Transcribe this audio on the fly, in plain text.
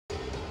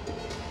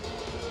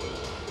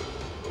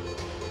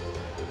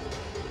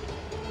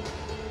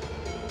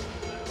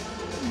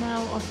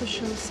Now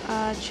officials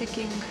are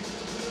checking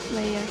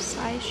players'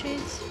 eye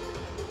shades.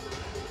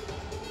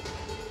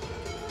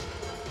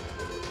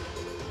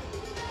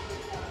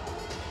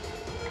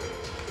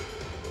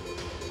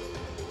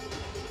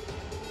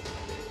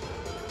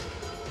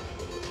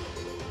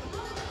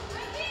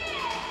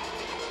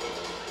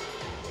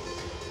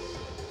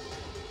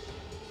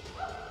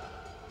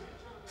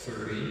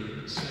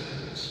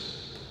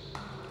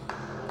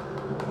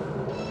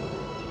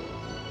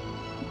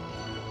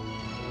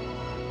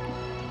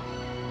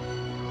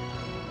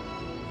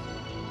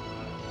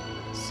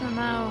 So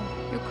now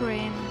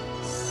Ukraine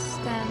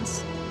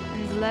stands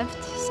on the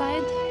left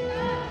side,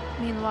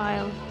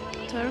 meanwhile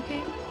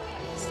Turkey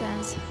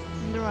stands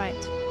on the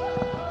right.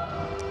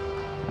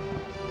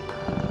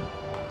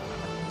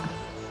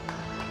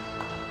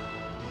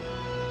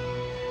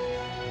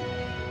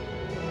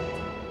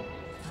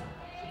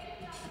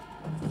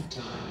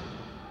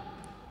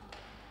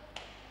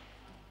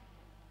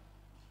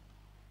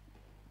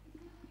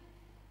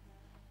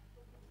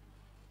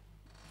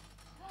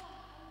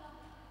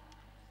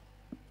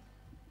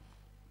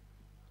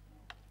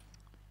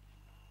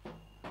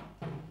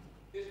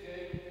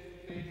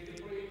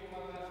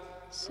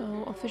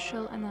 So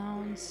official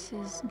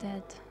announces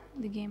that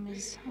the game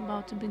is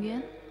about to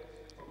begin.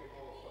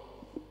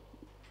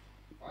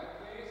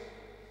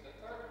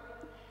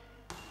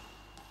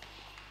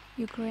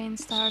 Ukraine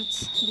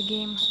starts the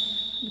game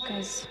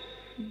because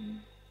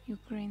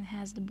Ukraine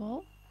has the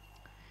ball.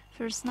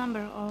 First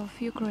number of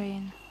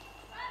Ukraine,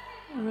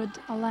 Rud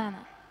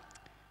Alana,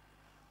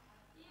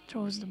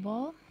 throws the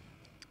ball,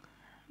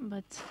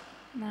 but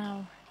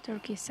now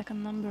Turkey's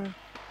second number,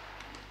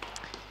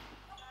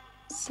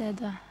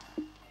 Seda,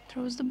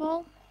 throws the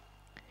ball.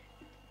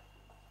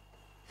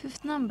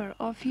 Fifth number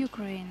of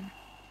Ukraine,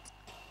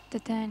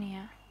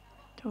 Lithuania,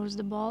 throws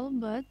the ball,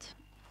 but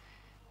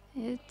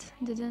it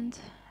didn't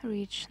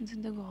reach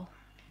the goal.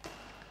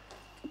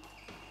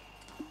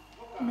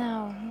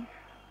 Now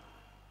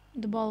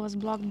the ball was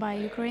blocked by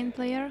Ukraine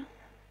player,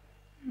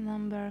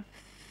 number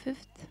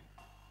 5th,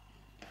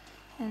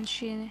 and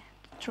she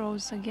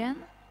throws again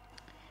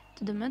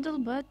to the middle,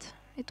 but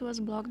it was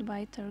blocked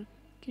by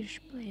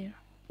Turkish player.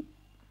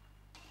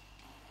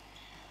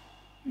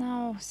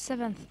 Now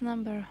 7th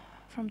number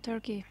from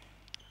Turkey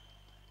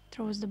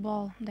throws the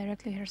ball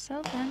directly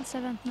herself, and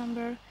 7th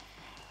number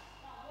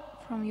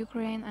from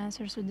Ukraine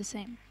answers with the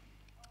same.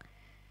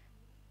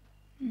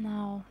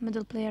 Now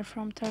middle player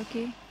from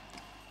Turkey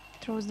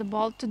throws the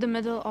ball to the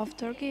middle of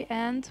Turkey,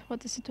 and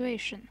what a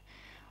situation.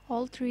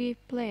 All three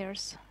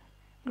players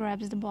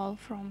grabs the ball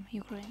from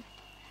Ukraine.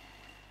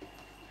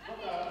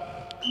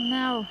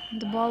 Now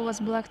the ball was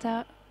blocked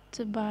out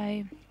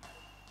by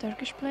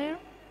Turkish player.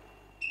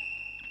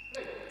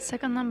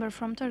 Second number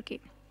from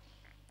Turkey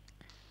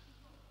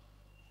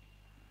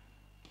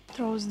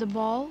throws the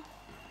ball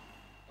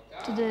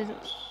to the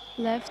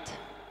left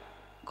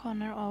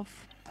corner of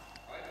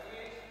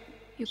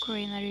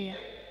Ukraine area.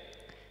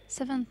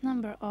 7th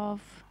number of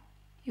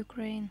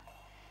Ukraine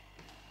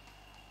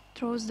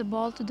throws the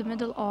ball to the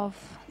middle of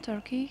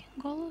Turkey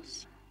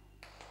goals,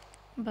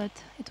 but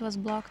it was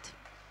blocked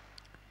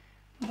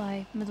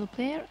by middle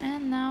player,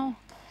 and now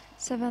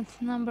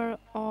 7th number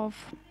of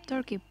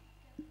Turkey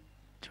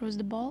throws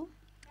the ball,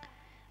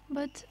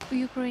 but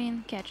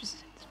Ukraine catches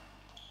it.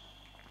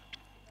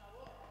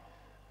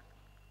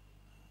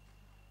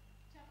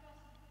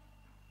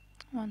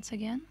 Once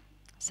again,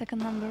 second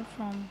number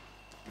from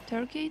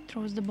Turkey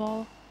throws the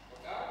ball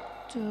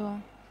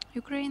to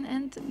Ukraine,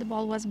 and the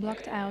ball was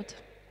blocked out.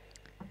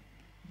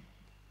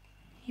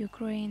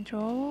 Ukraine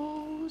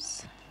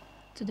throws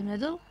to the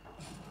middle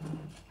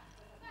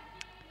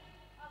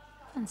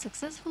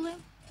unsuccessfully.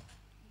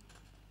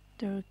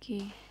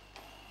 Turkey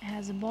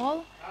has a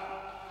ball,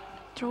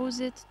 throws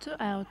it to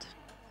out.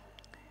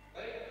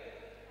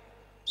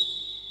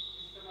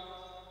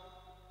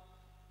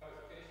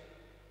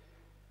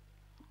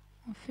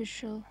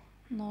 Official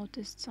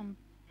noticed some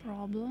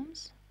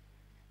problems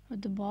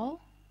with the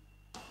ball,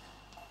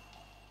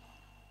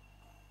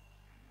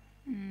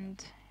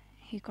 and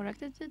he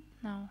corrected it.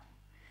 Now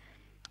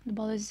the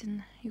ball is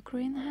in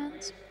Ukraine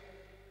hands,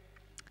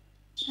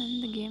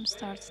 and the game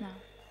starts now.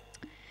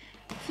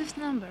 5th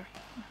number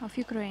of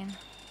Ukraine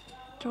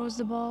throws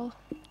the ball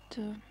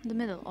to the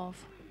middle of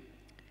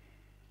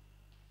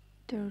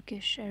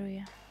Turkish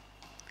area.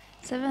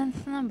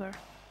 7th number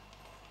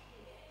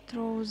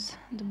throws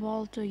the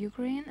ball to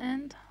Ukraine,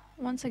 and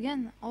once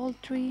again all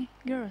three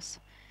girls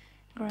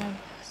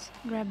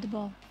grab the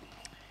ball.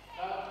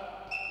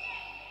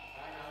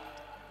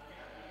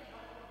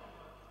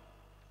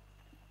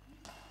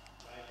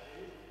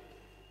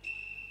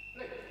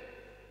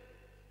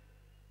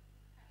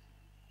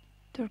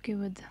 Turkey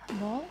with the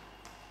ball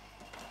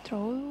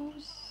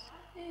throws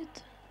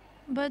it,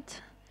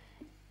 but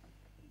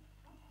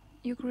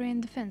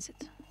Ukraine defends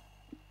it.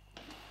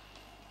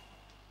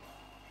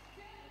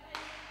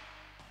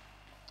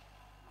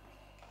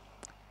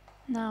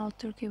 Now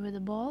Turkey with the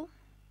ball,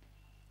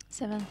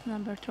 7th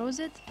number throws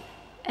it,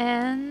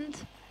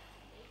 and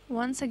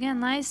once again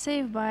nice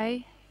save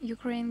by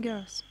Ukraine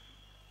girls.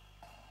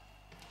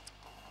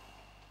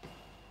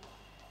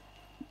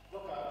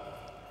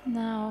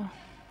 Now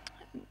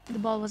the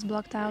ball was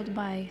blocked out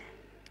by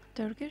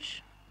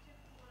Turkish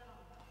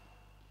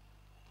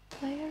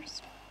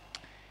players,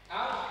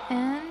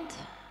 and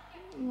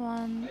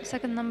one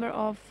second number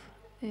of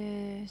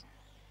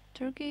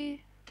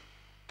Turkey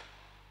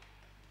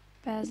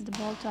passed the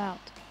ball to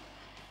out.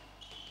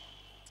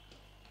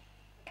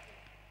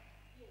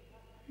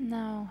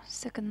 Now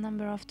second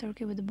number of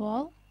Turkey with the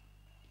ball.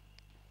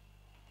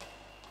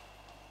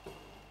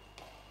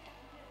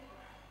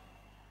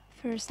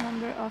 First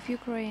number of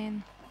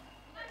Ukraine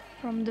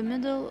from the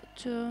middle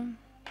to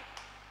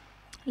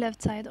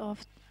left side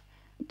of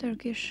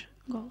Turkish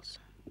goals.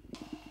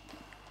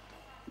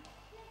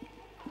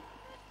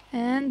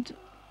 And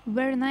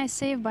very nice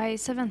save by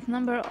seventh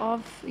number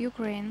of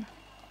Ukraine.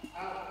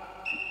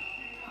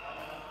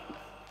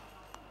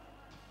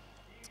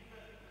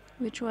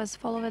 Which was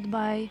followed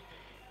by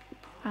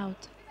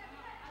out.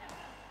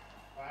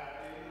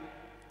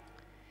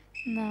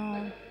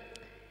 Now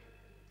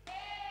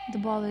the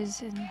ball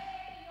is in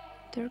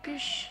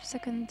Turkish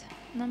second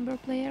number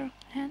player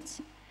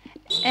hands,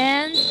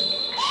 and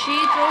she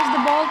throws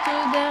the ball to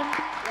the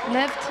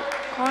left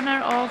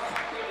corner of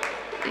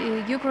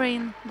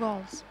Ukraine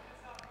goals.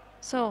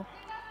 So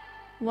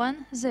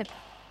 1-0.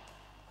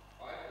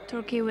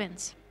 Turkey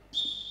wins.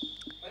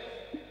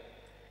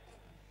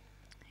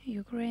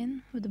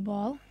 Ukraine with the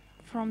ball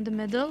from the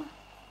middle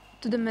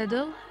to the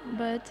middle,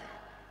 but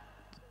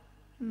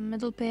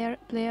middle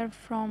player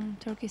from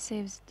Turkey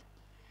saves it.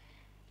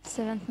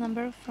 Seventh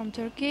number from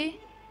Turkey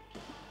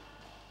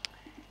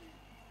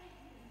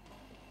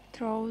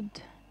throwed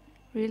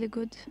really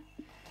good,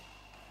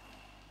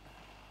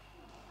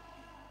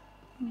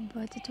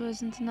 but it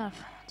wasn't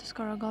enough to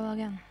score a goal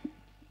again.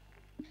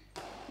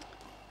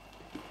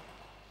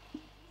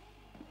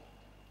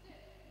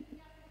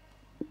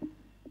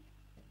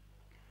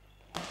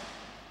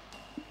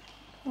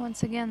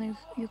 Once again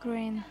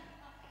Ukraine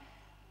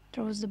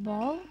throws the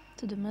ball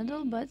to the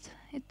middle, but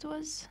it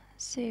was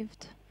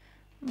saved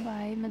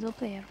by middle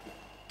player.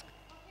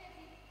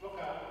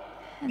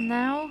 And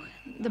now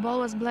the ball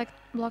was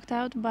blocked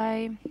out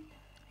by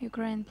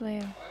Ukraine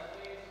player,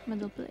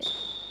 middle player.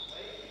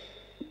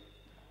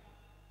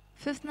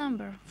 Fifth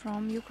number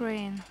from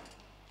Ukraine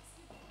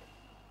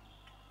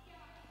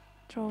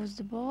throws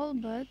the ball,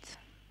 but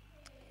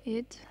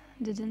it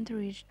didn't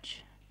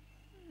reach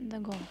the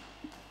goal.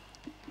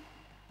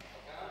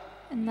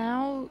 And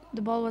now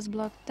the ball was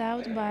blocked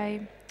out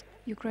by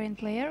Ukraine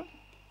player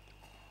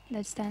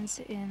that stands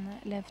in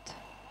left.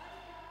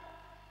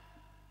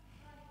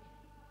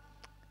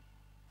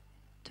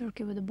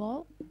 Turkey with the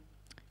ball.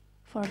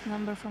 Fourth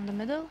number from the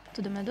middle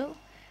to the middle,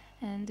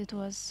 and it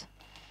was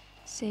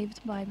saved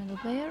by middle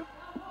player.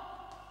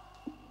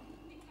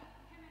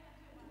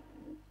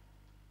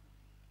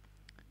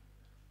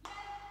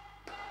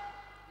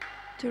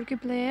 Turkey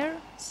player,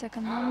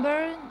 second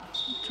number,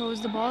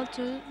 throws the ball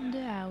to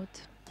the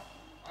out.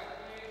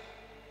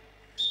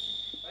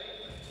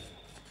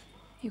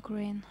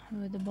 Ukraine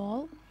with the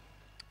ball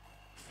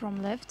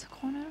from left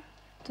corner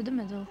to the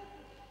middle.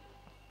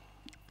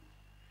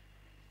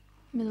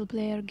 Middle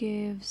player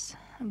gives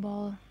a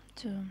ball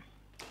to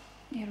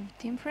her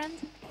team friend,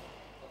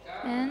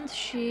 and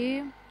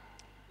she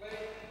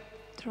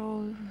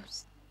throws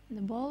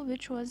the ball,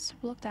 which was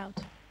blocked out.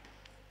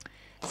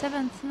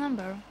 Seventh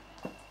number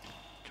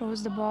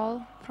throws the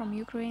ball from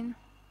Ukraine,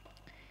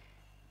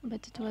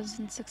 but it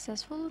wasn't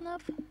successful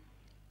enough.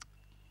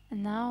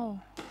 And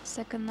now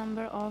second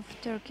number of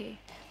Turkey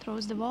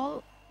throws the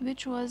ball,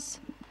 which was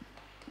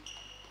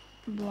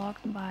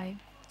blocked by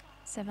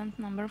seventh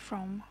number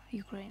from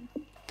Ukraine.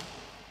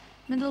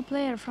 Middle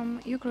player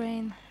from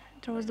Ukraine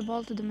throws the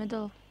ball to the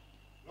middle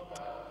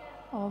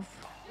of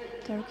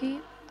Turkey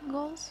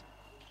goals,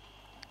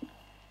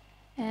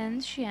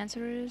 and she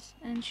answers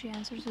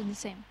with the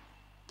same.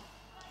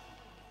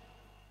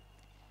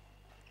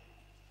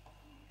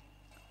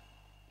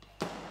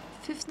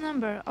 Fifth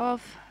number of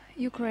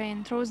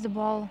Ukraine throws the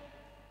ball,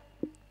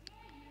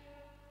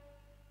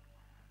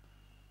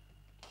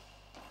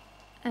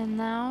 and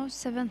now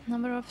seventh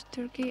number of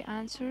Turkey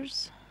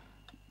answers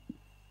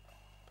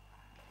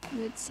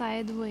with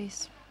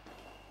sideways.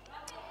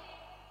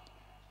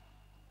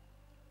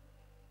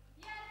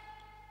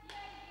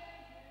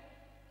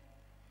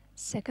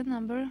 Second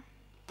number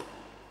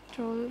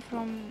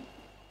from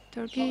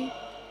Turkey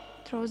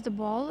throws the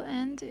ball,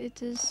 and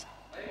it is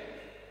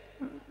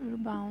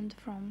rebound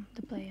from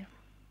the player.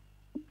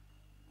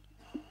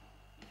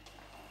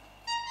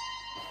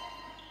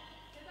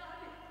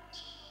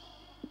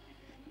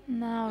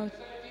 Now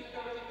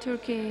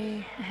Turkey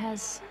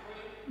has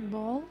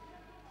ball.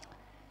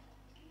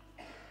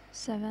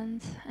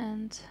 Seventh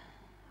and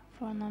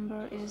fourth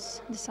number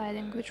is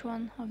deciding which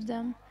one of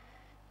them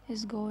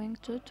is going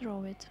to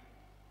throw it.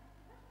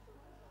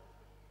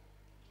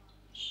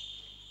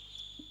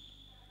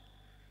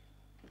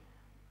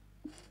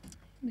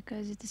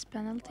 Because it is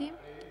penalty,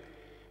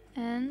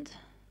 and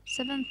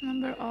seventh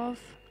number of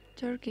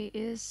Turkey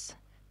is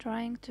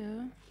trying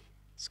to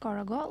score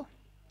a goal.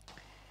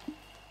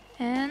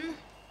 And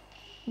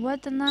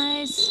what a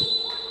nice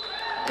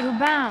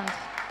rebound,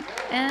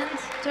 and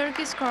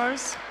Turkey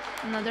scores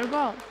another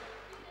goal.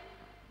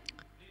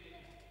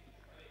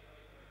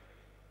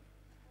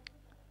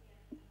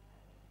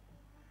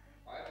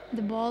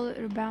 The ball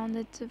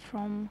rebounded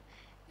from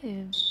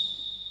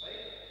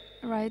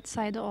right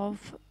side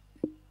of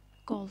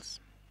goals.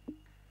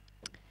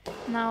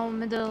 Now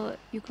middle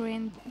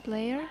Ukraine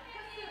player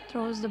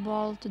throws the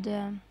ball to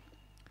the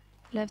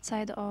left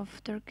side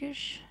of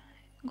Turkish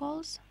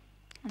goals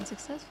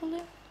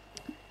unsuccessfully.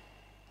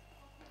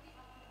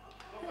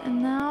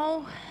 And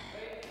now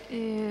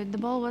the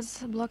ball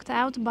was blocked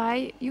out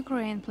by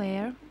Ukraine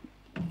player.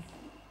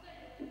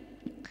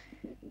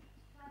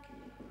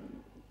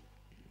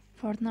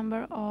 Fourth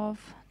number of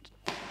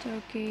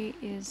Turkey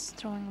is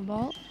throwing a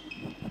ball.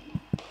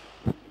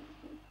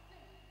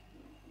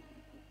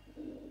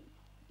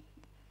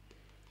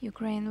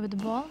 Ukraine with the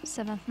ball.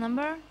 Seventh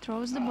number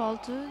throws the ball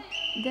to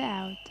the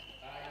out.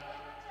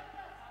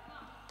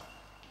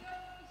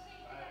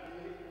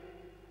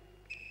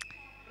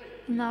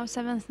 Now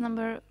seventh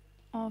number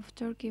of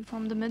Turkey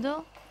from the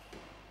middle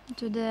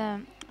to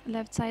the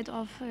left side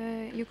of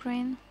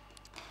Ukraine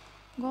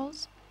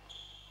goals.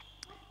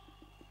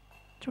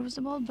 Throws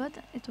the ball, but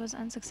it was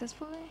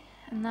unsuccessfully.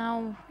 And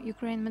now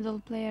Ukraine middle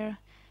player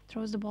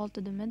throws the ball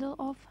to the middle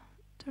of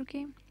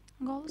Turkey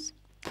goals.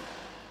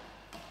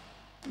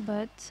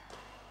 But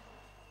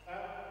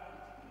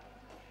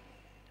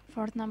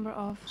fourth number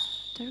of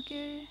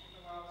Turkey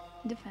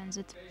defends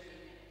it.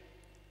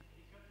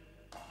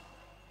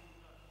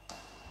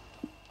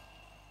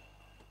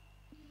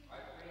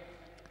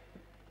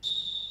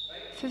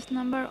 Fifth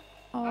number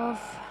of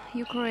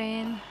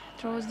Ukraine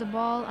throws the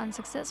ball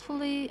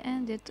unsuccessfully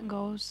and it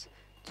goes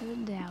to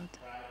the out.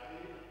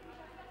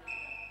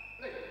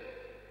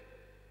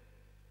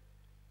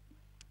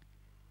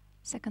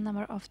 Second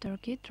number of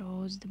Turkey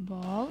throws the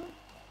ball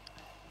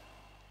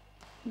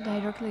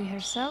directly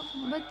herself,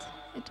 but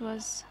it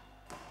was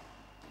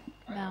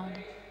bound.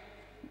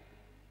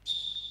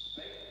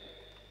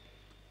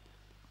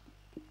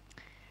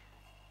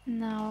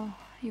 Now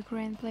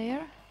Ukraine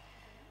player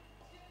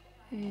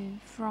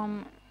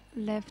from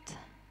left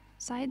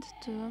side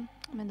to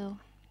middle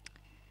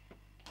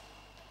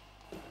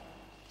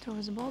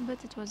throws the ball,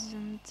 but it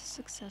wasn't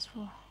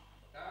successful.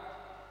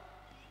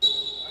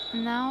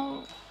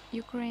 Now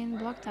Ukraine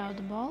blocked out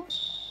the ball.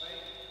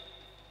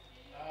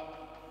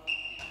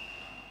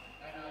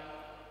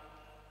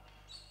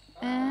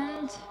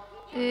 And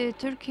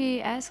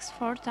Turkey asks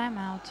for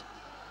timeout.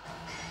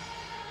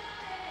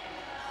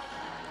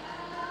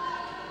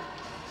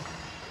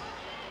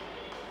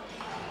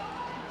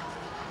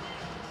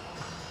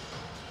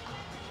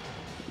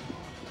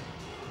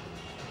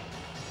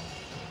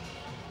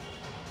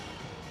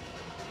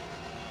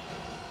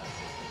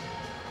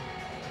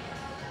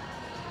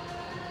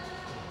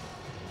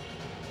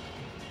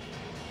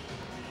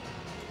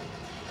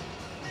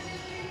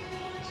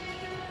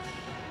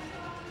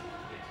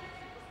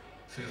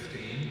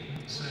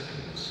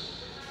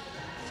 Seconds.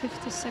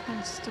 50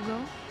 seconds to go.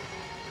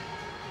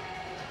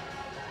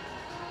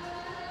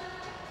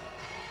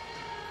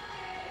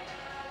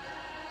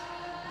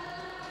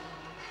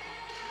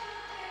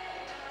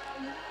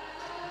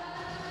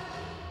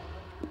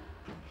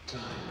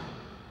 Time.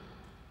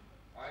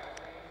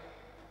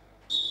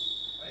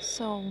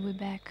 So we're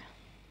back.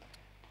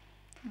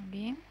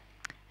 Okay.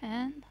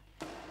 And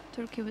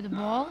Turkey with the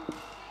ball.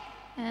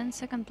 And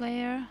second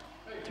player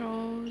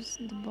throws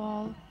the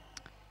ball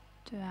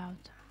to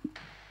out.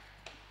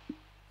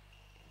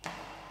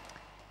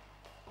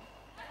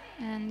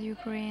 And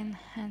Ukraine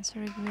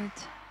answered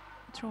with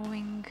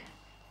throwing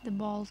the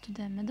ball to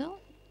the middle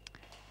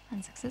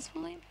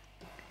unsuccessfully.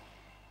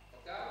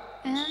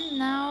 And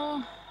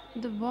now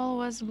the ball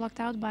was blocked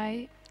out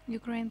by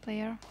Ukraine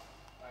player,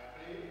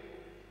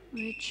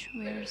 which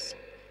wears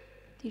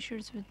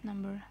t-shirts with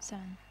number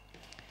 7.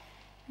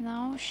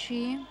 Now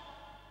she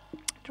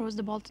throws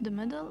the ball to the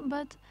middle,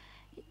 but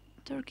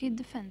Turkey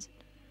defends it.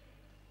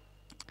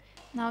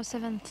 Now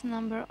 7th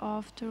number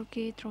of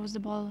Turkey throws the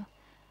ball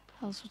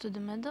also to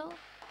the middle,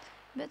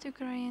 but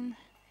Ukraine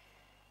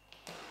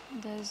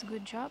does a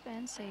good job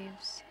and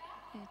saves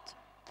it.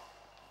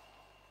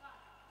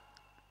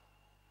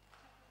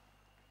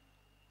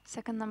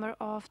 Second number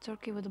of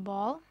Turkey with the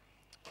ball.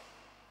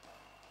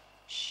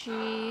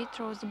 She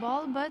throws the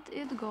ball, but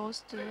it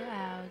goes to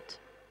out.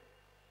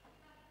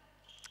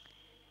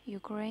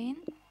 Ukraine,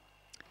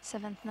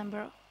 7th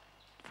number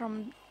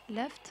from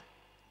left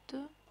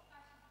to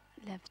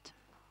left.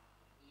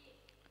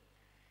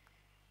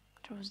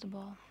 Throws the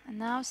ball. And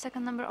now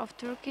second number of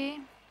Turkey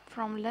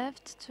from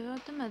left to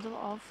the middle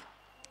of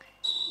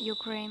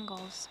Ukraine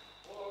goals.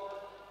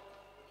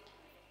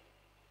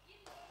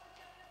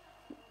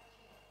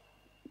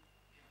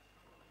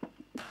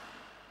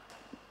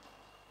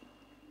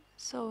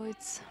 So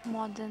it's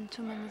more than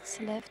 2 minutes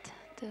left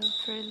till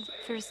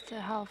first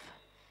half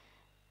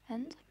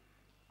end.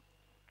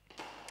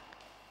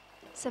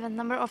 7th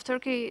number of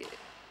Turkey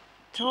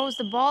throws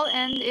the ball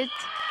and it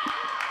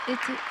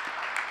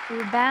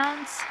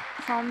rebounds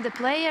from the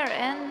player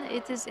and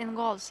it is in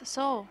goals.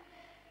 So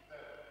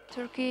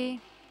Turkey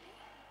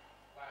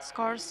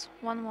scores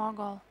one more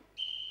goal.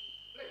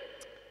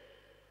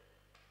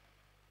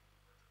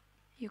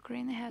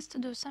 Ukraine has to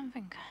do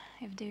something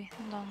if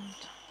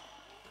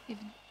if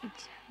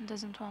it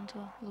doesn't want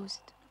to lose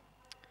it.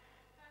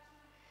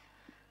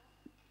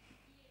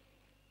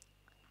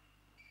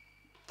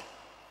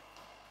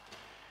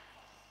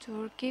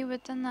 Turkey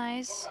with a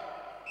nice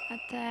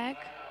attack,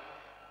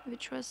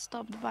 which was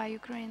stopped by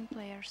Ukraine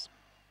players.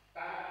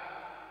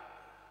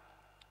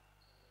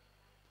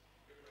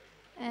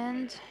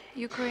 And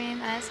Ukraine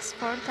asks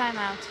for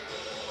timeout.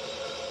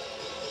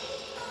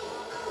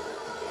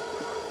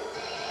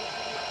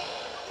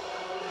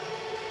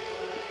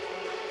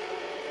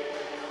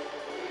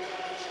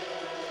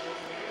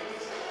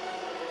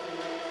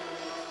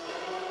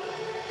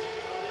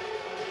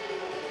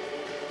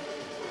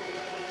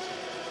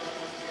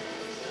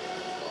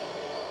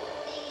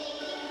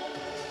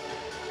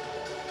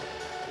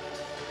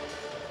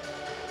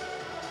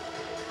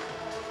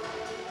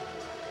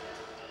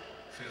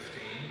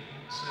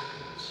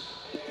 seconds.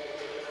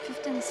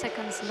 15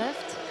 seconds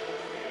left.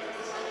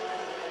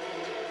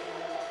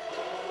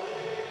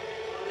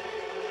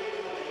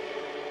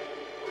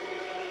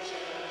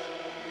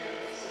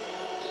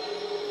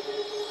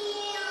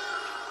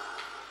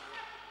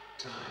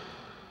 Time.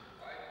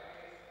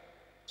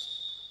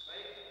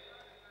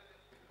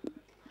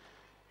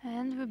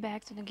 And we're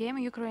back to the game.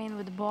 Ukraine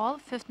with the ball.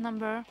 Fifth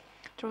number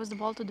throws the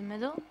ball to the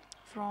middle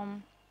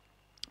from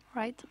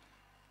right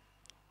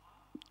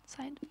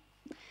side.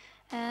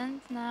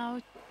 And now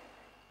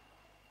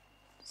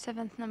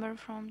seventh number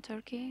from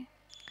Turkey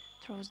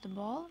throws the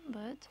ball,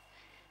 but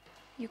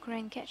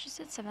Ukraine catches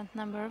it. Seventh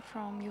number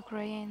from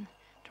Ukraine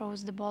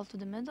throws the ball to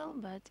the middle,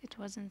 but it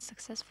wasn't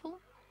successful.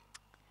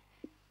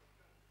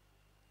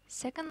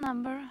 Second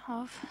number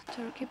of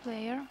Turkey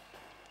player,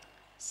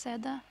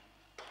 Seda,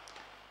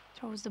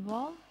 throws the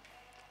ball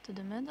to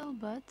the middle,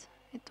 but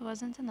it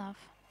wasn't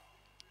enough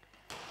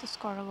to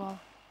score a goal.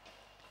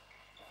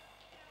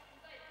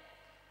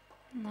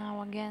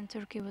 Now again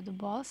Turkey with the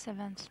ball.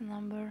 Seventh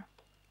number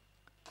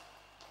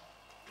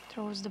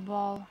throws the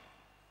ball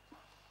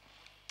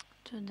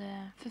to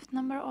the fifth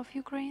number of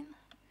Ukraine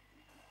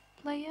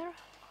player,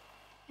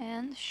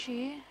 and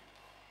she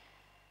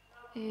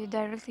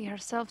directly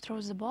herself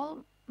throws the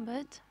ball,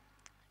 but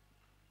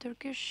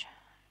Turkish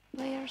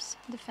players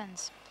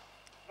defends.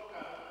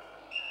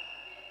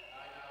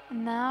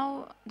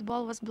 Now the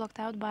ball was blocked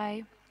out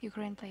by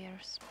Ukraine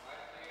players.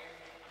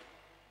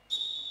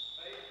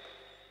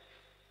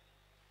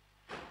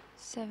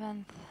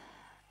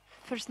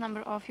 First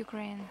number of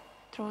Ukraine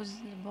throws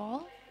the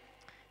ball,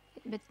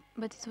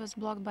 but it was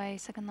blocked by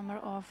second number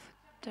of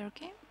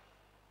Turkey.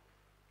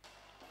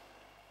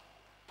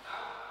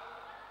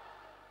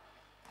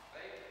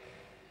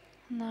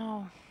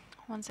 Now,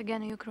 once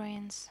again,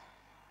 Ukraine's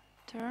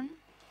turn.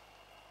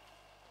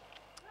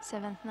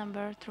 Seventh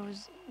number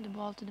throws the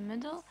ball to the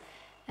middle,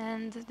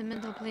 and the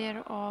middle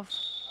player of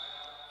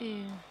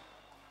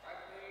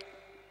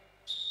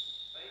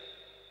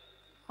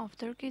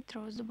Turkey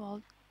throws the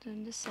ball to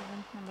the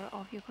seventh number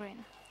of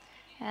Ukraine,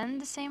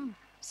 and the same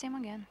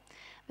again.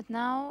 But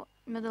now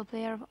middle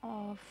player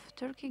of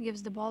Turkey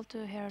gives the ball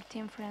to her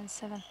team friend,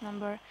 seventh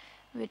number,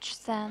 which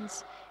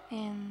stands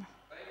in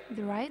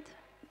the right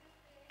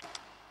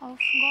of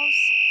goals.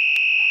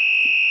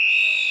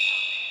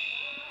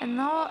 And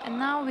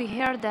now we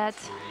hear that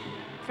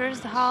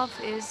first half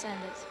is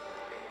ended.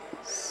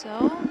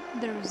 So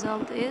the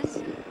result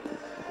is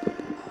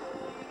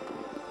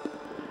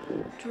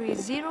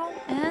 3-0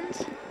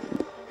 and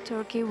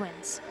Turkey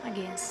wins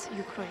against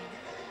Ukraine.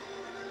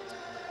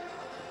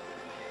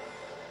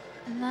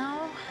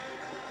 Now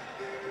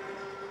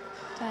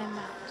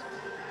timeout.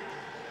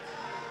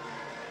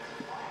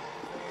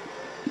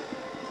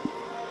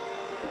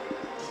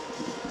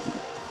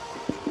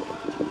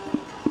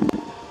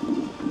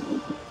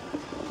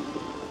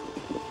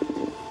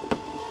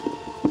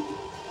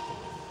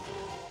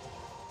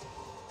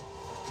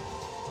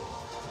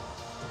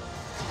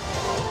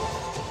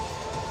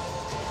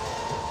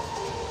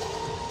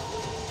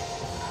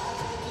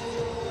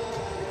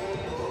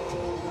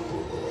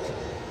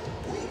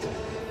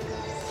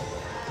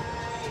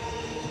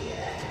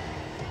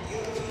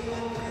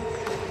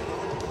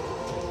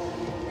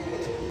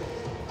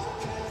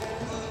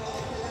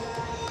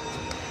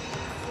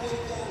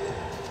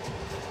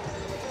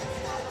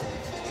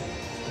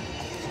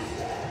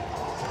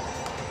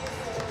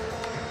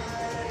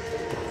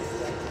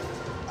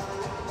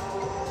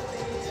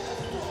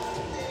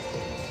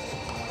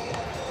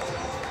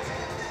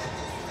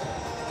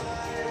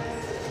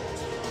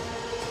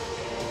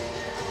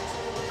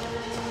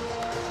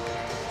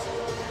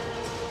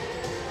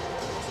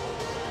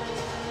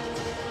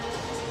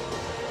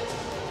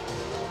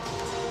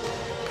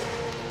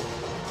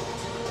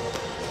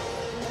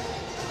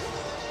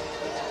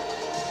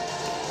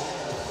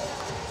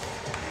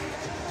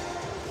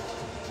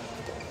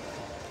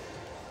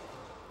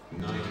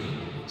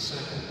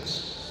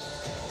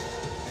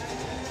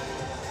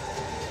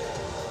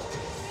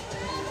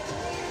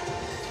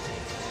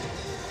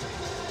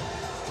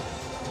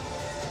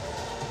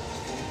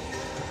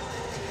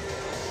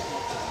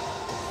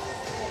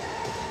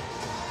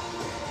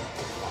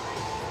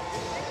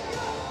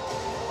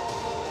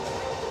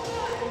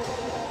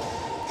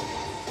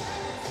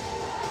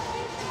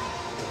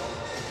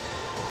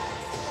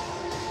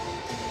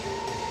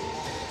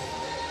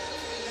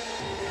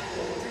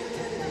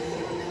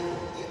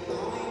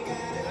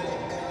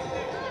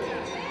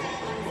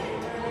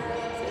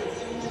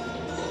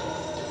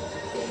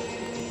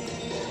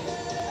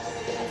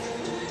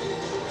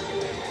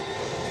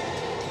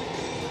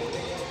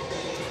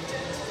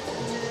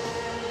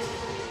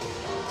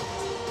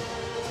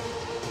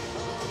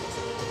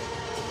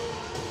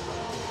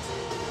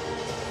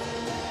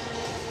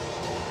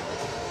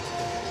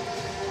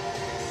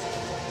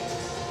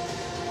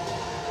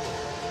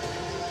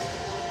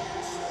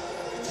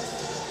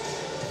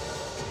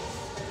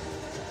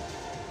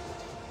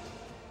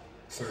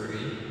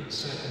 30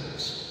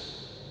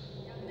 seconds.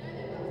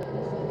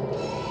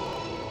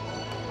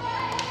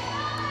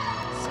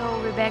 So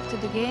we're back to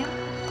the game.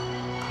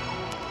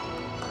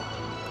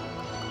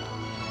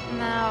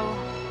 Now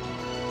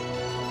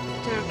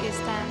Turkey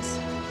stands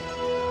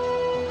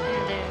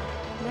in the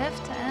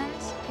left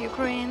and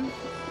Ukraine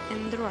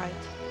in the right.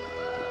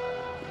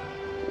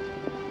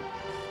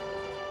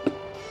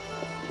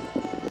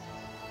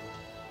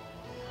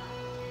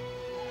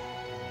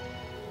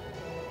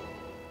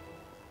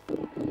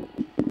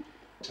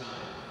 Time.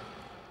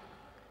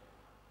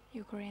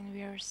 Ukraine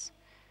wears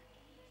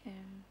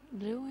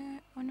blue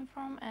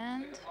uniform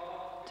and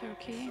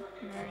Turkey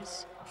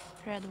wears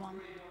red one.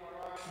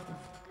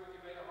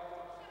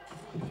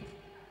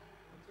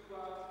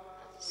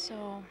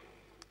 So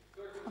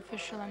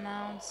official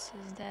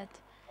announces that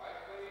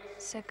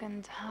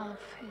second half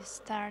is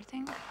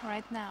starting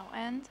right now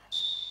and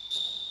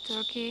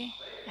Turkey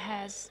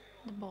has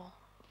the ball.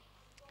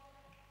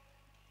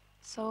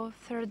 So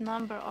third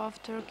number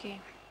of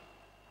Turkish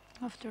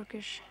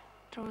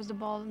throws the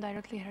ball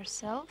directly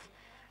herself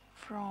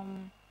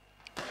from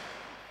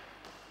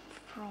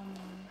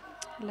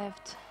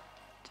left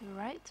to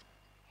right.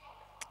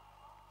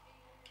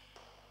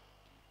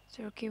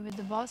 Turkey with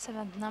the ball,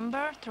 seventh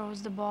number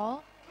throws the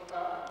ball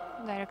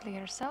directly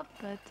herself,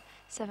 but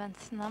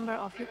seventh number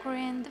of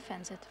Ukraine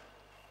defends it.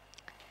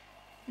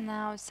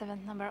 Now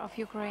seventh number of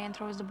Ukraine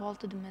throws the ball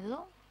to the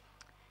middle,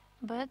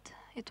 but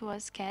it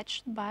was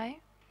catched by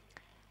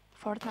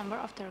fourth number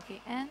of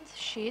Turkey, and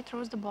she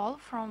throws the ball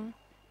from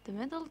the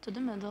middle to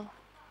the middle.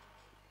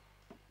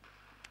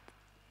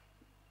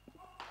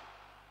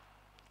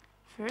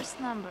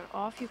 First number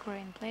of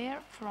Ukraine player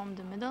from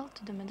the middle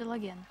to the middle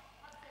again.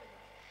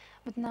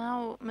 But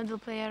now middle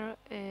player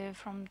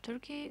from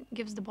Turkey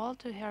gives the ball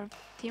to her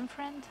team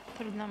friend,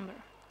 third number,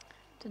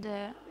 to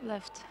the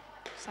left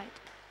side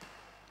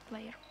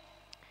player.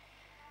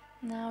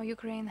 Now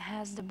Ukraine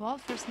has the ball,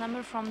 first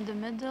number from the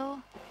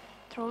middle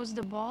throws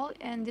the ball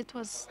and it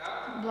was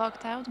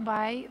blocked out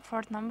by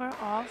fourth number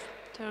of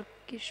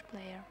Turkish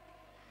player.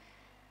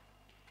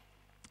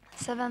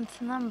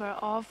 Seventh number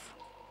of,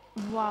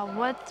 wow,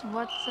 what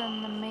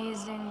an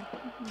amazing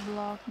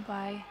block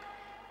by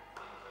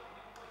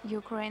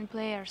Ukraine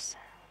players.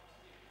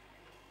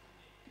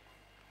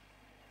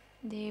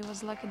 They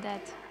was lucky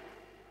that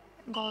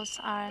goals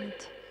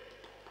aren't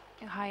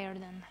higher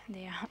than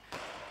they are.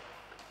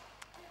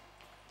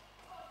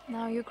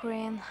 Now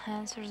Ukraine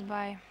answers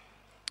by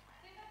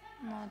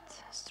not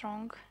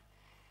strong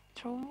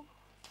throw,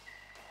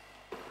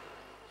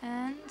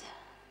 and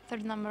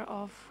third number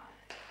of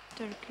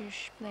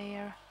Turkish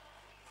player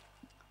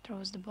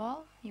throws the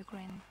ball.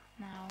 Ukraine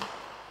now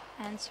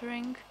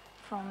answering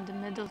from the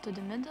middle to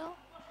the middle,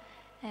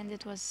 and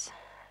it was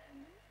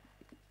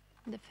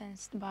defended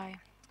by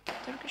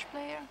Turkish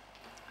player.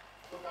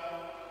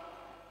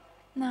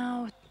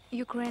 Now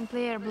Ukraine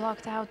player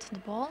blocked out the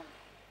ball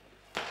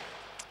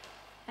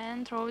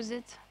and throws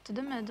it to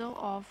the middle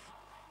of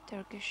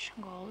Turkish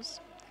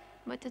goals,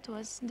 but it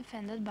was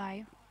defended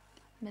by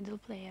middle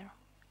player.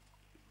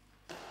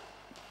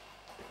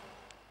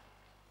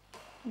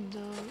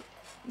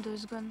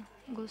 Duzgun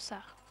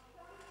Gulsar.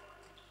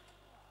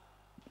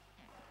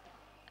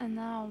 And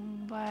now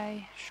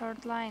by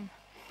short line,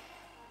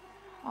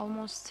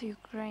 almost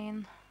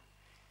Ukraine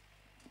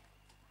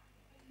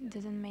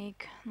didn't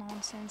make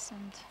nonsense,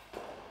 and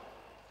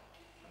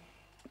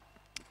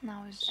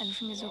now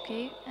everything is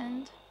okay.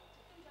 And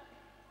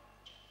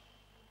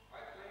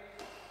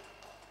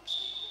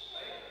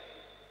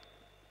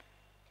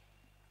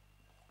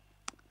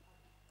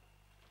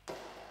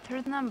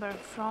third number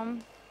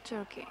from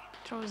Turkey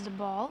throws the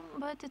ball,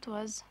 but it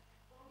was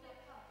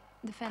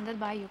defended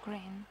by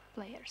Ukraine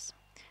players.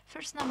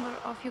 First number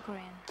of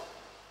Ukraine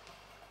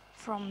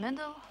from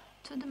middle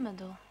to the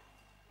middle.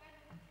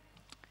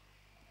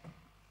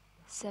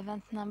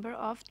 Seventh number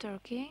of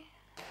Turkey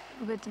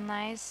with a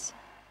nice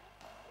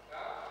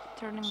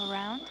turning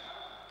around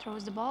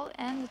throws the ball,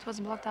 and it was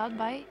blocked out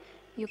by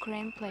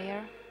Ukraine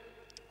player,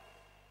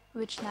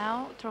 which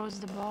now throws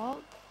the ball,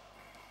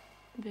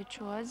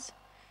 which was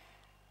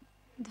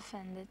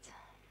defended.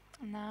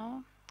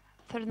 Now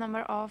third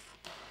number of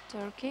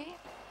Turkey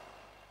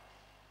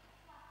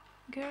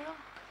girl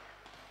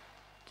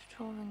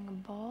throwing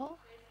a ball,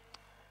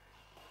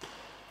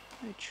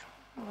 which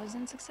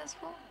wasn't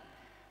successful.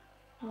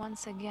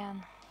 Once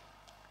again,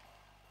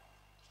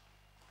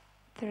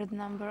 third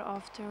number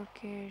of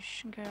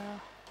Turkish girl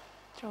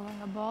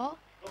throwing a ball,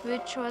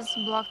 which was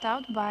blocked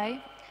out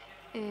by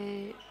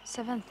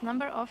seventh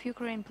number of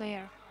Ukraine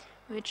player,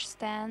 which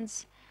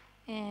stands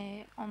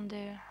on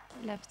the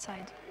left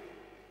side.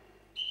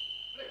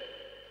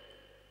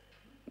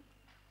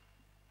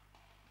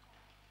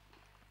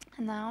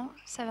 Now,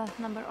 seventh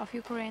number of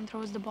Ukraine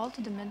throws the ball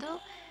to the middle,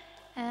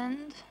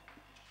 and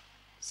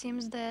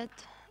seems that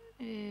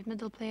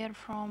middle player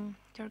from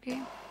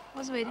Turkey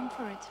was waiting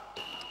for it.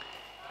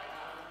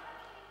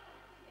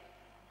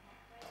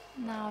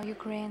 Now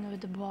Ukraine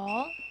with the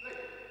ball.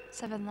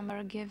 Seventh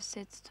number gives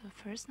it to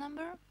first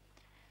number,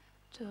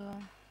 to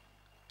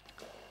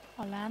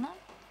Olana,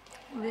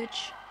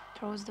 which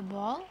throws the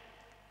ball,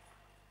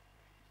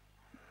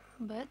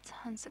 but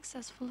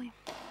unsuccessfully.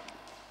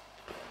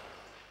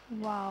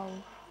 Wow,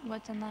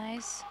 what a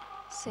nice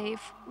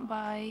save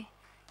by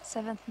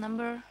seventh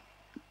number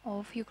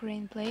of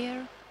Ukraine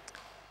player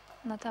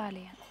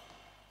Natalia.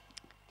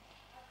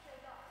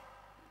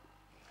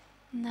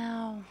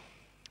 Now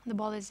the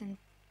ball is in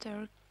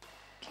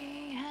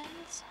Turkey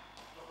hands,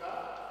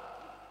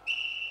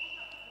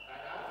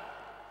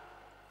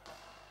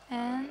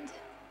 and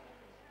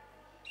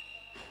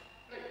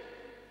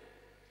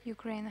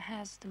Ukraine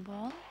has the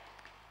ball,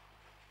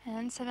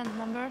 and seventh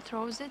number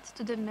throws it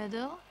to the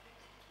middle,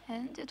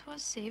 and it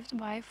was saved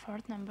by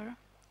fourth number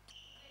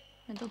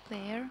middle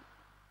player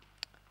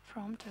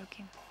from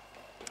Turkey.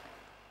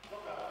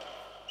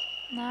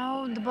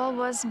 Now the ball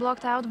was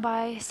blocked out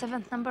by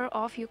seventh number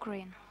of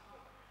Ukraine,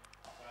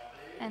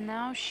 and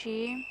now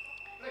she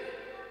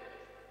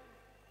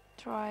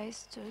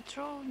tries to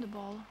throw the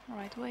ball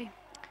right way.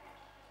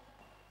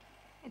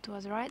 It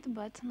was right,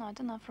 but not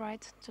enough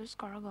right to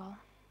score a goal.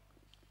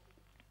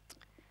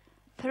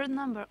 Third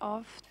number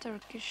of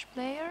Turkish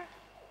player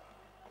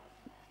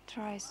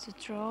tries to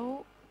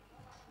throw,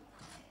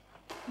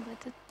 but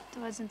it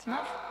wasn't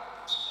enough.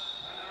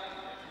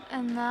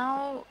 And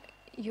now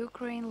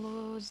Ukraine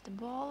lose the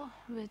ball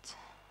with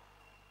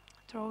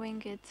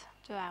throwing it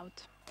to out.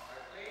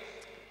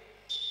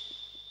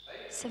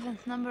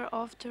 Seventh number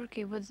of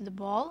Turkey with the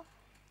ball.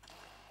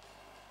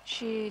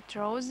 She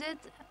throws it,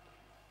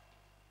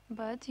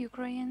 but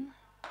Ukraine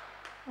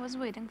was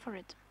waiting for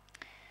it.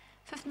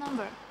 Fifth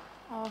number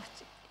of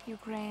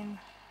Ukraine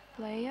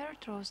player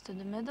throws to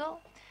the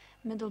middle.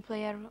 Middle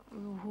player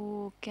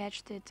who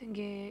catched it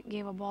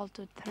gave a ball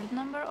to third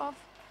number of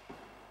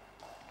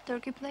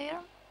Turkey player.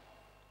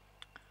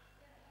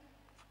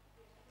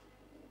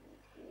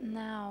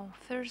 Now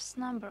first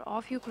number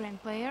of Ukraine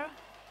player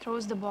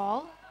throws the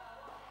ball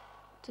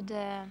to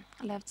the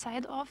left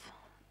side of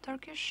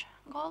Turkish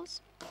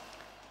goals,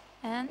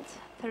 and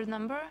third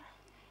number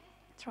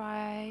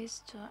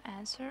tries to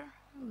answer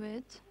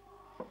with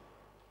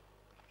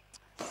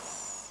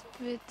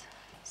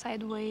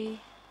sideway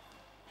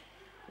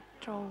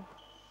throw.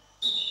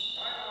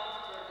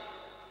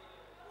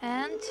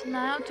 And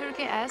now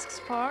Turkey asks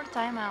for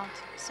timeout,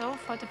 so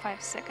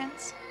 45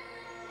 seconds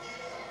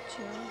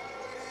to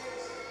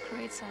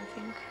create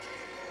something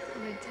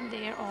with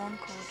their own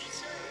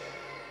coaches.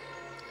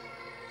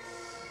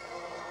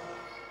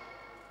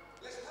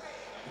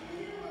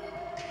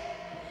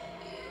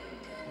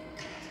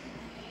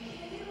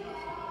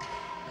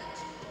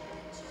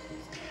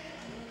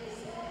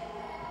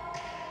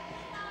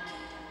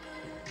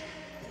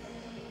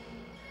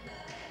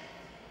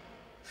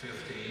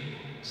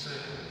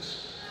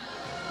 seconds.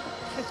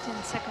 15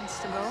 seconds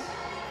to go.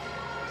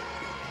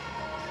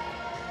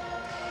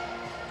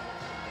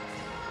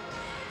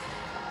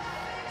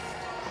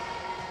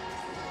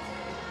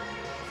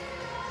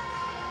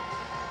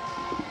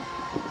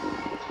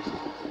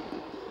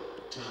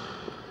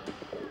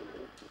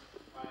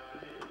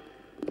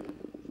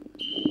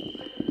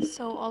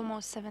 So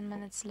almost 7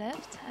 minutes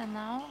left, and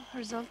now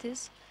result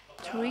is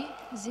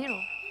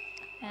 3-0,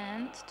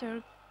 and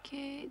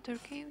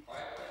Turkey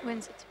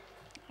wins it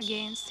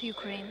against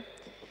Ukraine.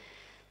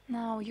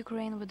 Now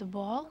Ukraine with the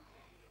ball.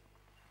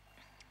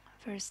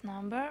 First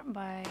number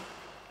by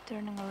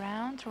turning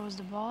around throws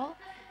the ball,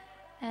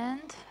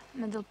 and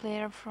middle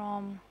player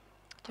from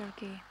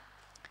Turkey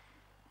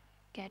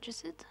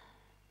catches it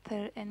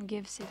and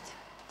gives it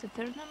to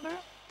third number,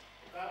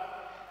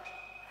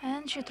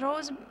 and she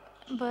throws,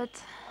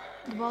 but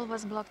the ball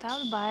was blocked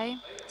out by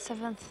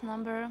seventh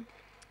number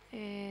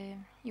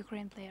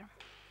Ukraine player.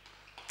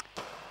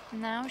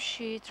 Now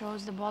she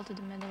throws the ball to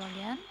the middle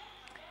again.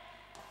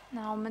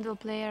 Now middle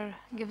player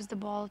gives the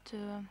ball to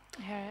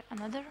her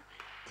another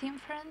team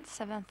friend,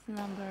 seventh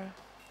number,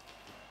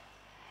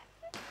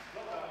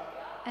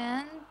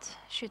 and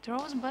she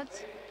throws,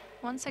 but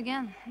once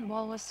again the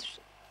ball was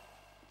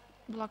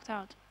blocked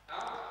out.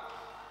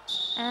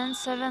 And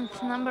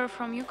seventh number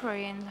from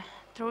Ukraine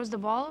throws the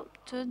ball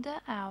to the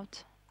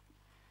out.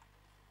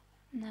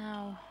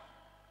 Now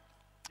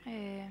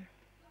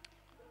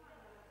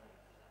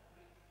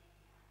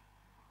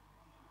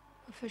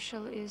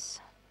official is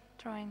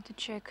trying to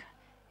check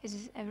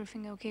is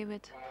everything okay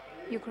with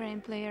Ukraine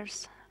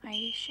players'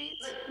 eye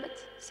sheets, but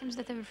seems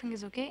that everything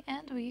is okay,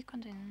 and we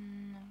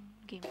continue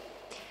game.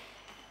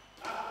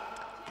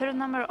 Third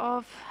number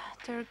of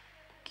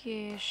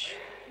Turkish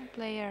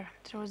player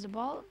throws the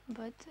ball,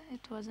 but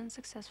it wasn't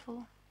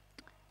successful.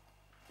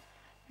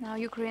 Now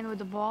Ukraine with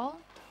the ball.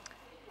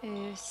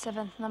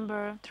 7th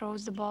number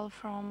throws the ball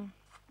from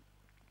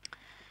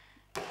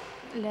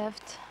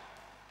left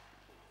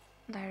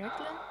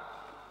directly.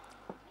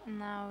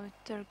 Now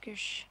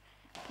Turkish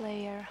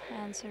player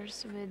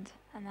answers with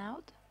an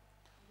out.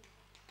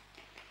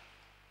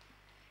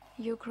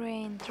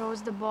 Ukraine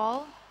throws the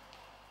ball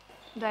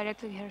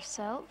directly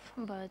herself,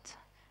 but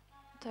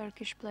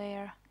Turkish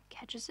player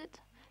catches it.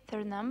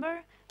 3rd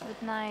number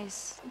with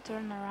nice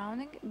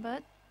turnarounding,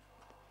 but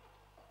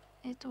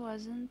it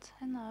wasn't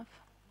enough.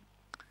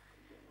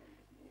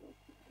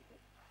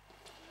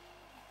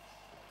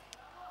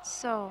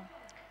 So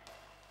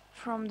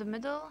from the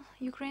middle,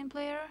 Ukraine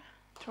player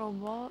throw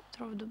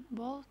the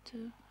ball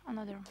to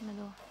another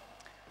middle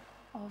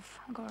of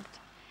guard.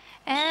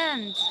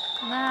 And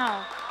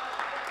now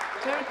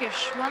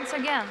Turkish once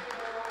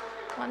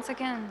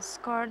again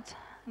scored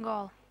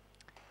goal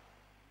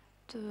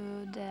to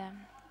the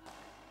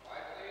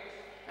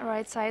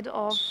right side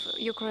of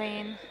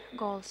Ukraine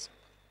goals.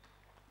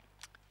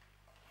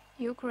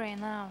 Ukraine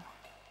now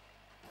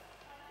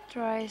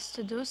tries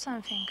to do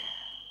something,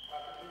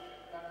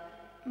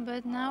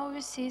 but now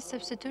we see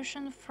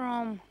substitution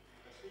from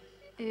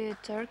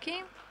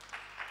Turkey.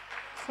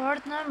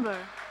 Fourth number,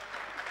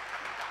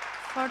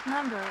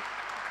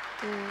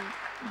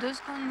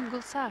 Duskun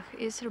Gulsakh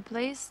is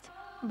replaced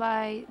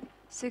by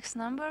 6th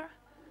number,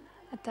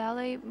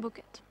 Atale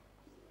Buket.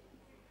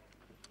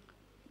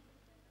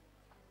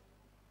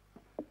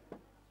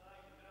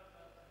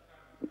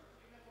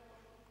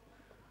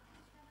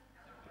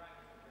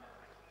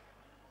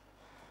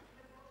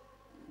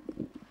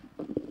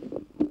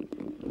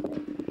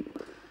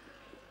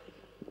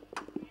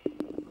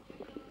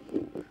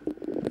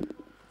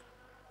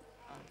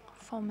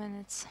 Four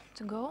minutes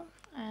to go,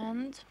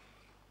 and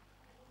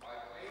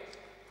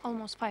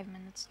almost 5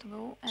 minutes to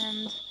go,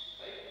 and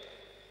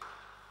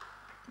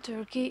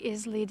Turkey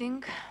is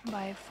leading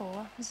by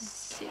 4-0.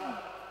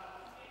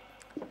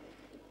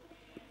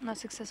 Not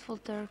successful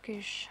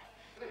Turkish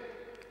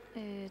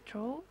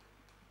throw.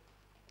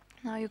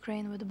 Now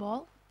Ukraine with the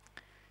ball.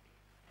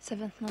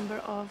 7th number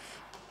of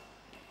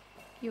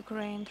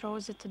Ukraine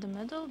throws it to the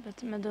middle,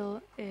 but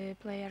middle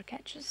player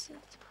catches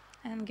it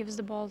and gives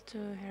the ball to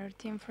her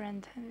team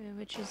friend,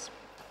 which is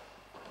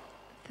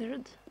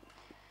 3rd.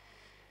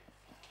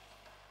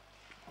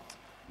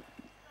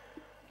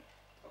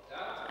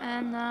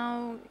 And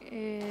now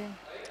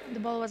the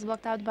ball was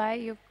blocked out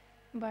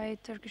by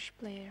Turkish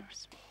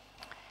players.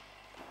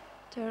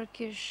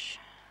 Turkish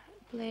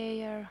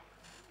player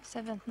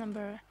 7th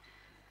number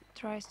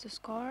tries to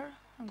score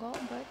a goal,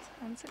 but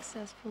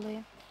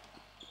unsuccessfully.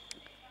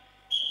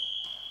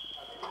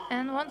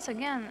 And once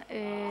again,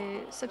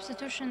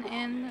 substitution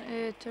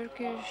in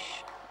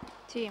Turkish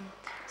team.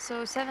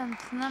 So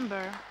 7th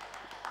number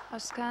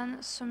Özkan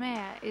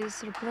Sumeya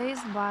is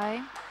replaced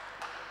by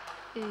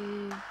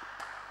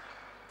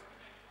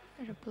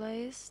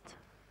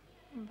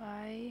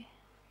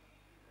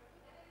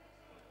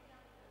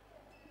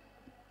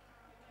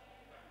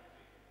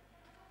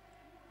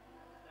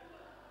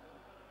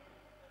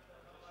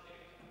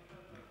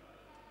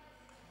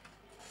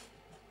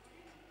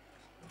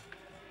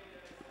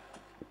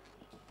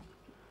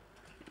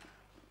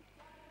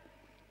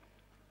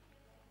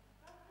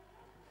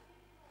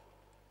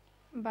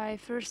by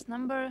 1st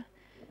number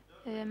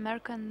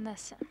Merkan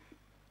Nese.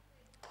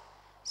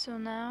 So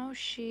now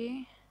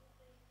she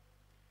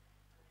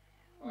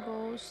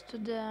goes to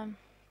the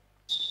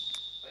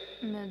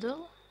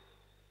middle,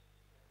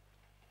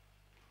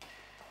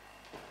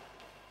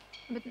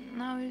 but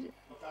now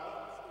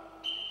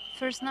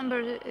 1st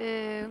number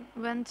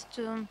went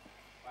to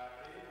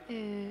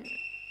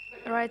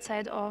right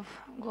side of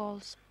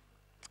goals.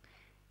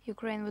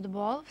 Ukraine with the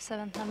ball.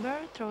 7th number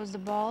throws the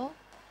ball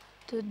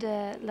to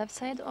the left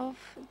side of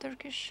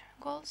Turkish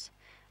goals,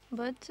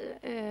 but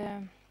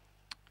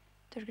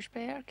Turkish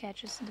player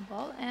catches the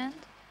ball and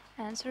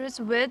answers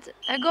with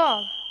a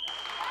goal.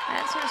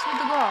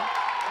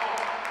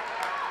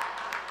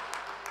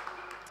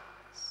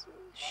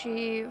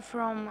 She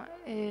from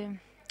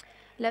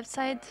left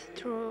side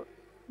threw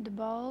the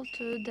ball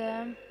to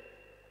the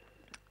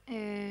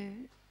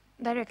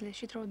directly.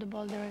 She threw the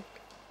ball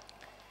directly.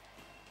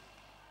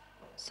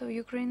 So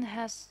Ukraine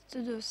has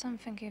to do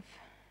something if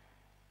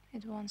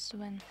it wants to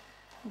win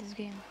this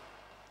game.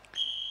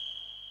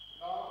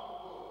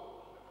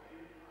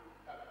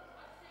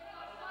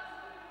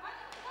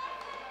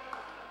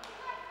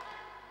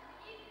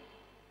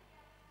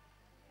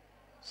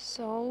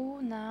 So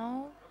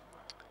now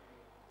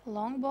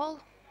long ball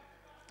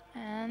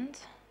and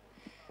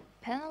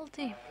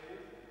penalty.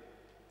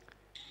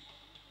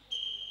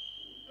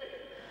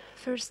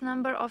 1st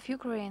number of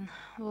Ukraine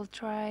will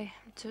try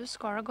to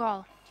score a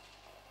goal,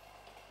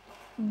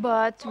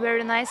 but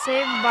very nice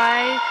save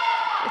by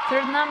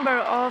 3rd number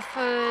of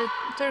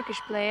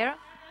Turkish player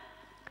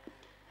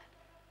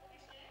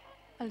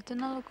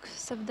Altinaluk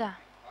Sevda.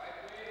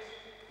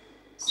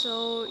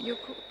 So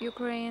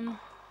Ukraine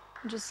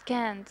just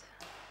can't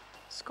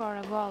score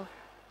a goal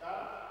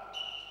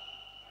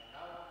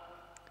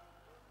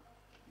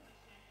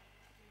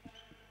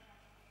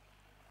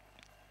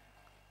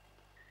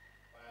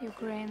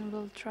Ukraine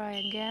will try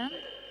again.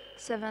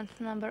 Seventh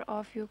number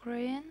of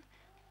Ukraine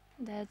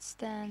that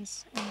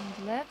stands in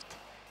the left,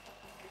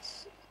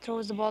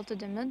 throws the ball to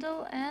the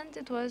middle, and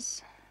it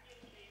was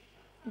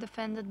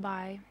defended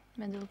by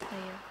middle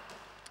player.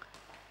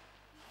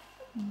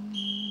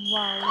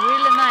 Wow,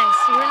 really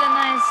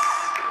nice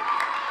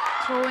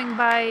throwing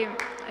by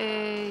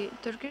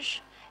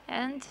Turkish,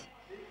 and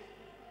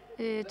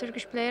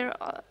Turkish player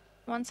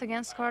once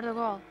again scored a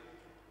goal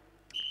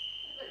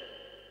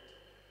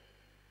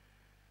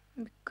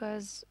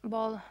because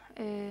ball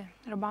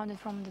rebounded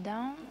from the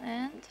down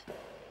and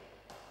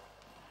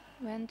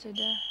went to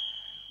the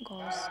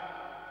goals.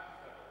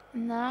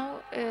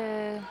 Now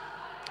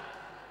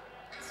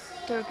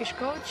Turkish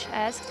coach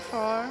asked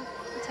for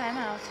a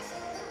timeout.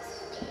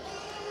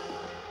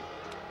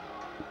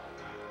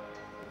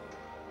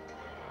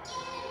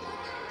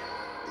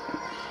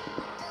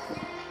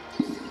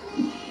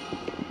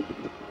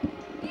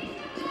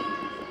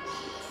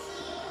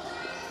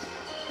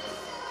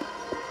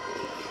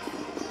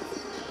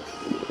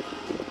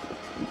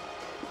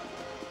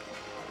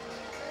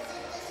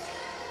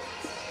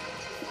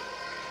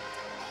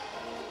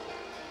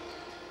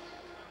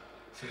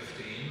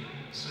 Fifteen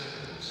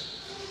seconds.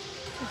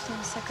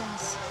 15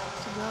 seconds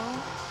to go.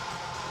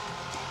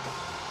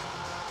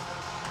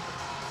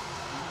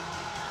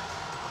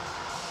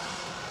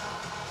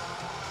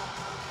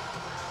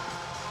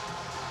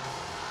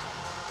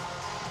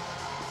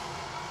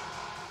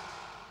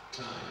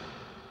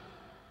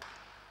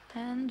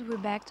 And we're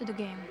back to the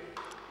game.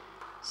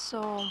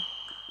 So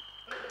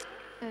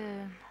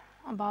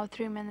about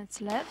 3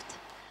 minutes left,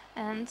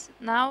 and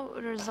now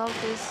the result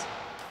is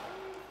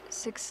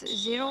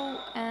 6-0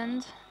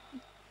 and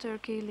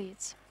Turkey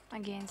leads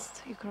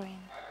against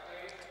Ukraine.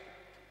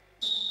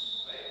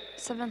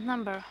 Seventh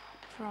number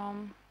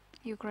from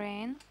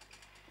Ukraine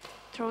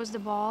throws the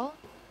ball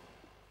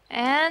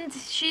and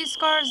she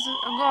scores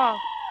a goal.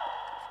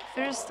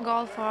 First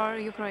goal for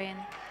Ukraine.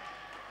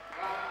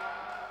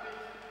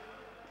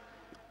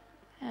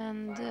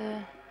 And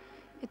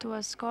it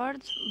was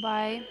scored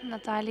by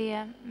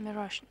Natalia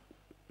Mirosh.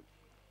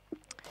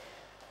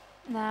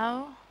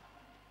 Now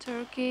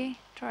Turkey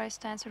tries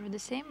to answer with the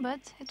same, but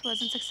it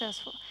wasn't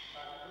successful.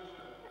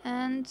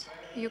 And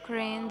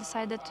Ukraine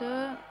decided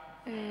to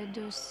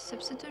do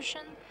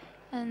substitution,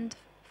 and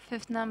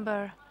fifth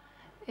number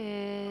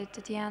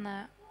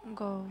Tatiana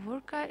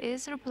Govurka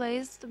is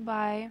replaced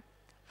by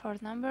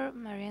fourth number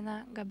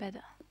Marina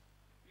Gabeda.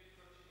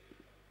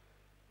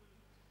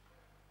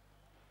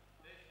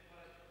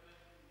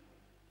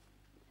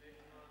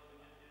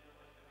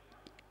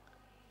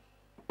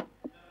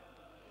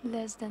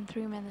 Less than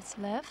 3 minutes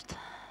left,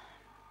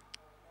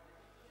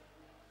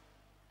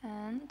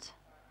 and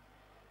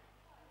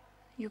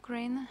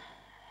Ukraine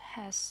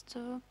has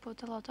to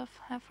put a lot of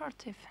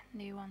effort if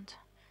they want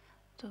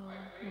to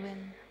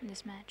win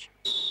this match.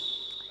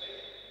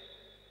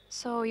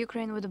 So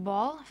Ukraine with the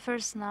ball,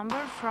 first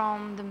number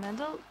from the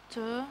middle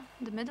to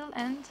the middle,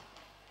 and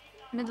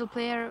middle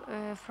player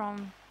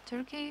from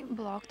Turkey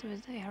blocked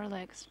with her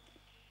legs.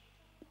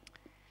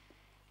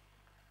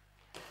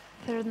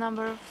 Third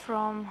number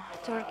from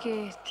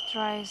Turkey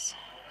tries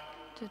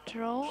to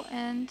throw,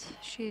 and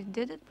she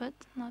did it, but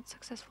not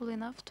successful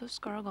enough to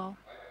score a goal.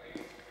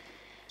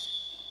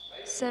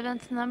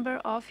 Seventh number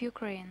of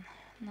Ukraine.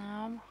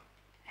 Now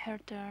her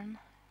turn.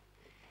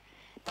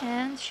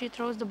 And she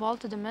throws the ball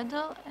to the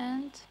middle,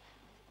 and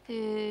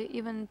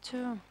even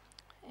two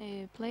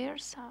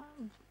players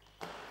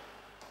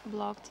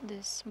blocked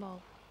this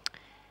ball.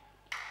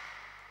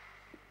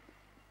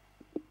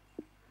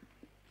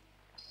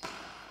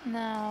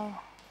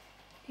 Now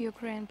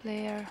Ukraine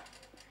player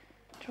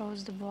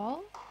throws the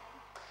ball,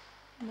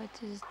 but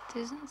it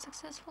isn't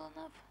successful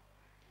enough.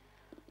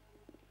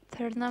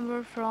 Third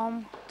number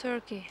from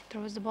Turkey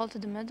throws the ball to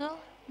the middle,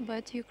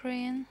 but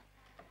Ukraine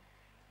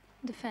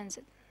defends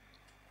it.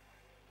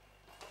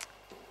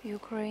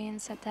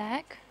 Ukraine's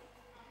attack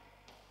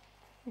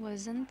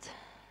wasn't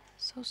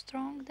so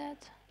strong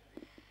that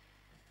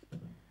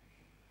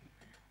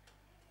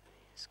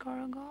score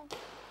a goal.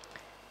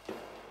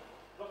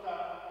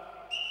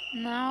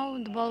 Now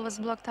the ball was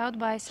blocked out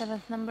by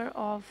seventh number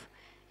of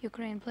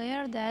Ukraine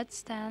player that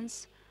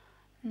stands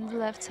on the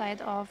left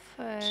side of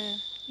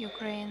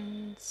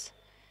Ukraine's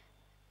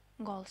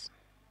goals.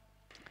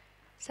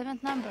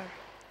 Seventh number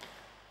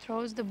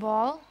throws the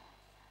ball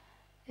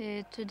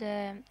to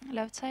the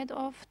left side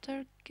of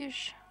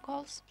Turkish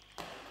goals.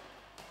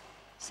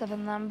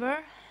 Seventh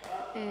number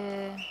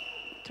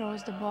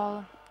throws the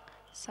ball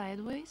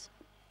sideways.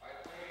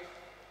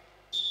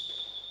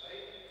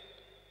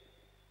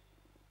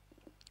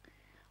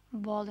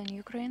 Ball in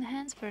Ukraine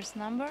hands. First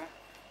number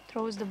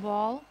throws the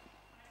ball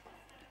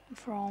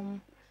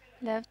from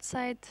left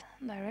side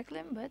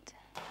directly, but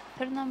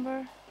third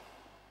number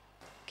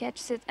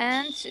catches it,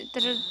 and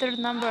third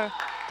number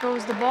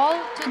throws the ball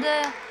to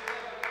the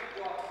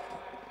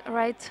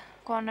right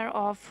corner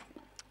of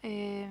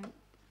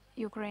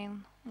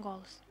Ukraine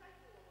goals.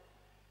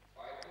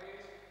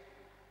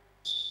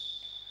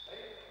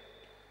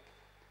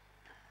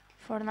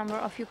 For number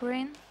of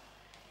Ukraine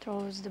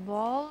throws the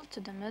ball to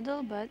the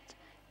middle, but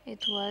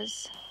it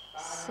was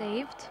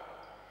saved.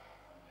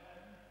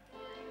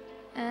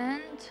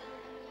 And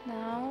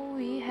now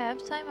we have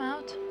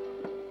timeout.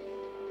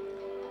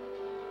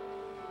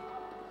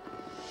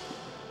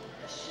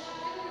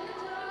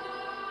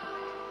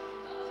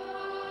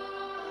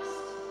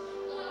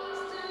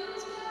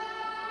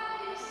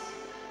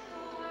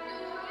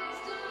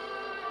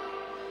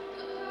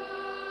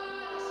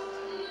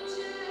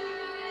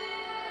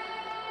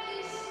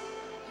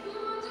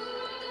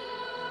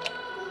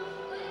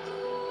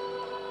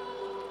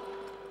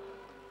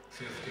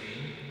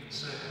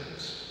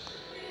 Seconds.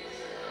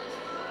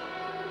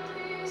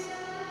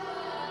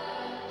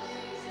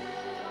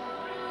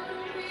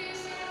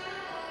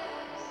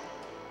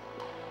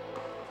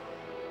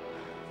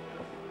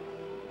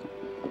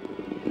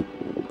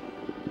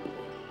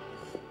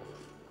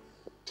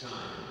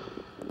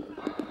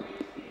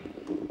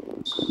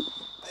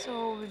 So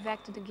we're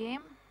back to the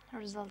game.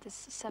 Result is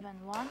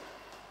 7-1,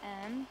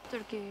 and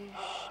Turkey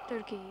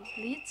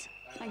leads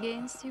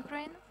against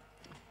Ukraine.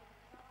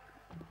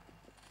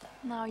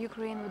 Now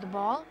Ukraine with the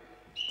ball.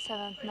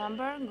 7th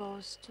number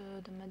goes to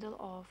the middle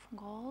of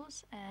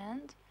goals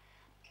and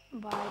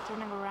by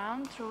turning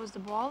around throws the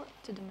ball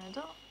to the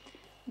middle,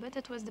 but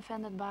it was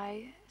defended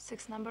by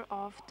 6th number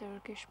of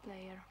Turkish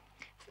player,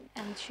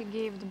 and she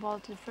gave the ball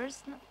to the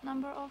first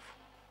number of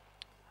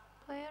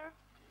player.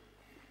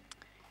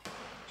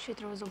 She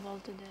throws the ball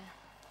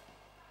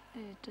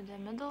to the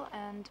middle,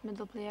 and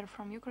middle player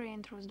from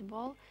Ukraine throws the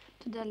ball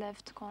to the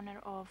left corner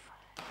of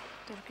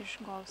Turkish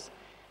goals.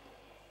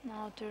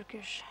 Now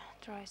Turkish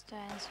tries to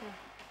answer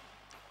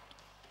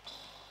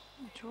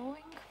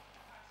throwing.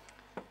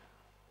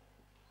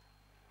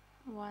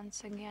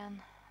 Once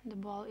again the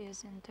ball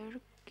is in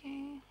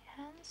Turkey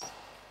hands.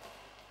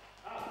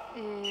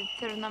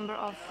 Third number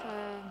of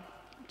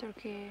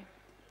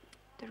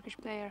Turkish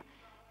player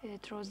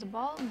throws the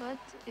ball, but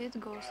it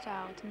goes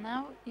out.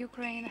 Now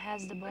Ukraine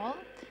has the ball.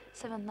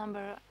 7th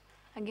number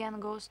again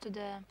goes to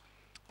the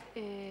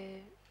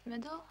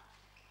middle,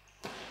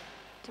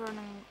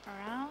 turning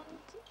around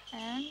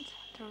and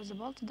throws the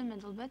ball to the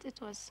middle, but it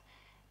was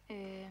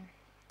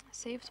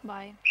saved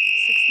by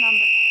 6th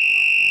number.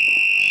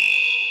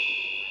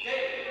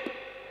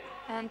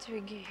 And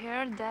we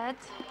hear that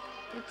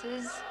it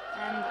is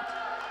ended.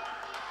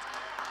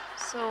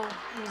 So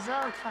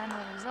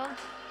final result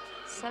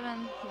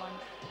 7-1.